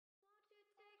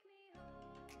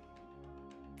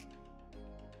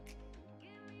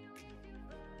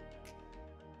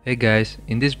Hey guys,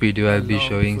 in this video I'll be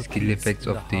showing skill effects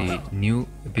of the new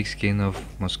epic skin of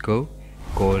Moskov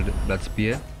called Blood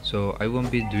Spear. So I won't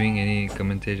be doing any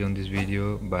commentary on this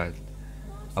video, but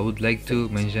I would like to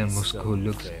mention Moskov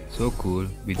looks so cool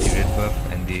with the red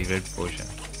buff and the red potion.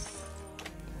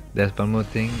 There's one more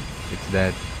thing, it's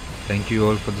that thank you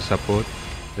all for the support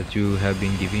that you have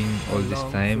been giving all this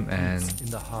time. And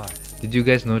did you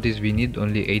guys notice we need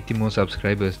only 80 more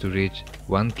subscribers to reach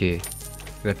 1k?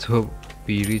 Let's hope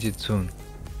we reach it soon.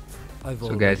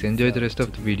 So guys, enjoy the rest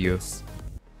of the video.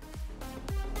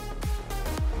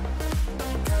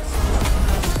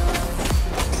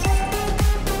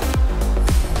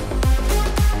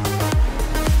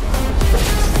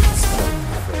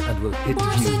 And will hit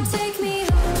you.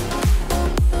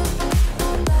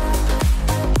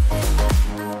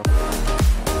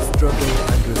 Struggle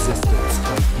and resistance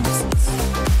are useless.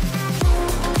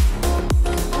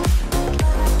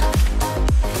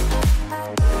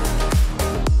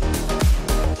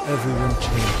 Everyone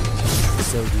changes,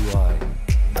 so do I.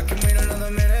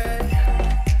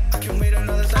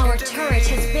 Our turret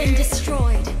has been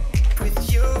destroyed.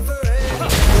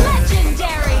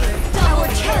 Legendary! Our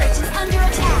turret is under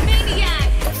attack. Maniac!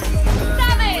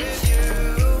 Savage!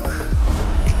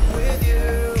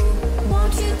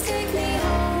 Won't you take me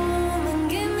home and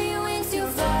give me wings to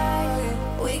fly?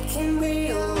 We can be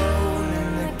alone in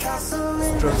the castle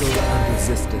in the Struggle and sky.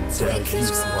 resistance are We can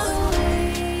useless. run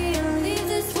away and leave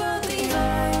this world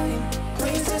behind.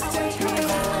 Please just take me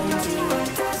home to a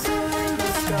castle in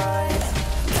the sky.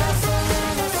 Castle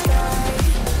in the sky.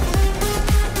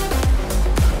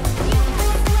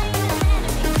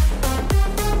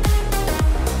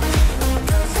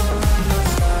 Castle in the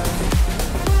sky.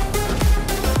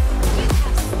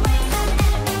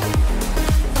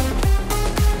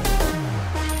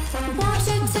 Won't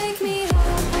you take me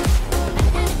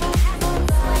home?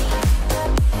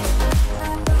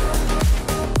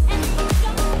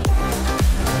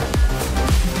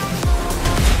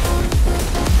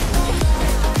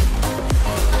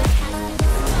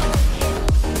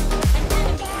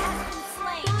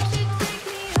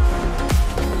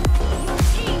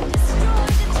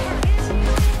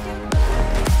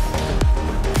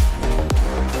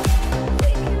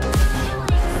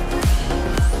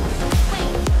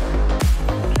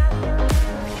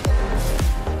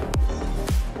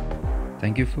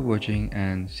 Thank you for watching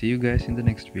and see you guys in the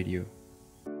next video.